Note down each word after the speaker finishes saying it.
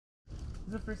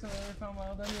is the first time I ever found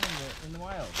wild onion in the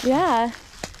wild. Yeah.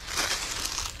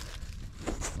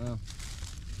 Well,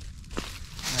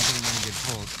 not getting any good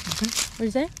pulls. What'd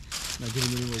you say? Not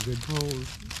getting any more good pulls.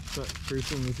 But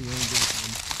first one was the only good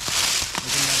one.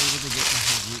 Like I'm not able to get the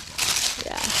whole root ball.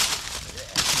 Yeah.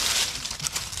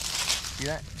 See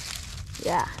that?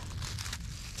 Yeah.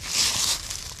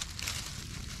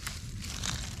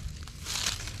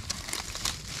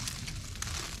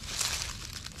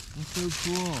 That's so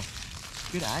cool.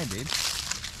 Good eye, babe.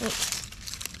 Thanks.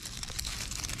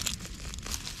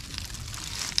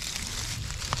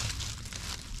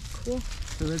 Cool.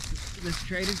 So let's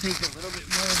try to take a little bit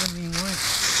more than we want,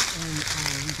 and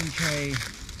we can try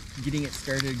getting it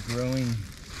started growing.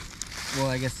 Well,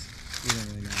 I guess we don't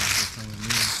really know what time we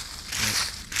need, but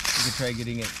we could try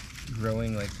getting it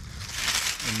growing like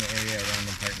in the area around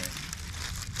the apartment.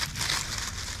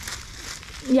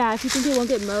 Yeah, if you think it won't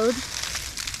get mowed.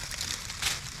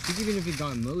 Because even if it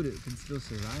got mowed, it could still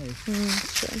survive.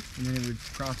 Sure. And then it would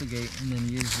propagate, and then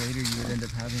years later you would end up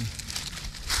having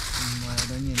some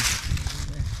wild onion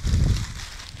over there.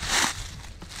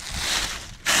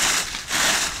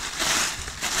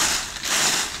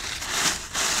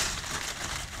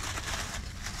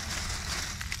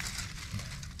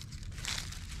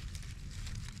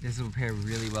 This will pair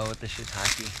really well with the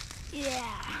shiitake.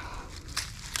 Yeah.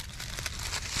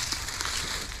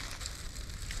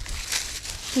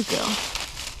 Good girl.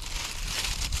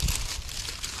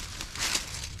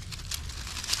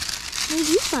 What did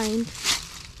you find?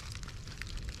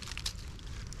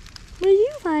 What did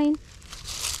you find?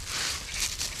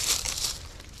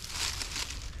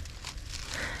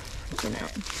 Thin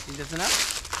out. Think that's enough?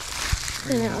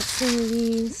 Thin out some of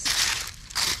these.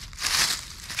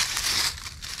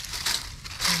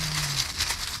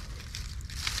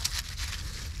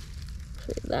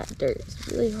 That dirt is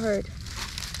really hard.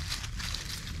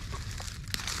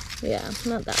 Yeah,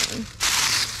 not that one. That's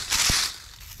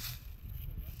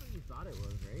what you thought it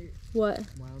was, right? What?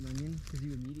 Wild onion? Because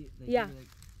you immediately, Yeah.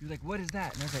 you were like, what is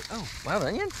that? And I was like, oh, wild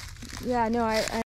onion? Yeah, no, I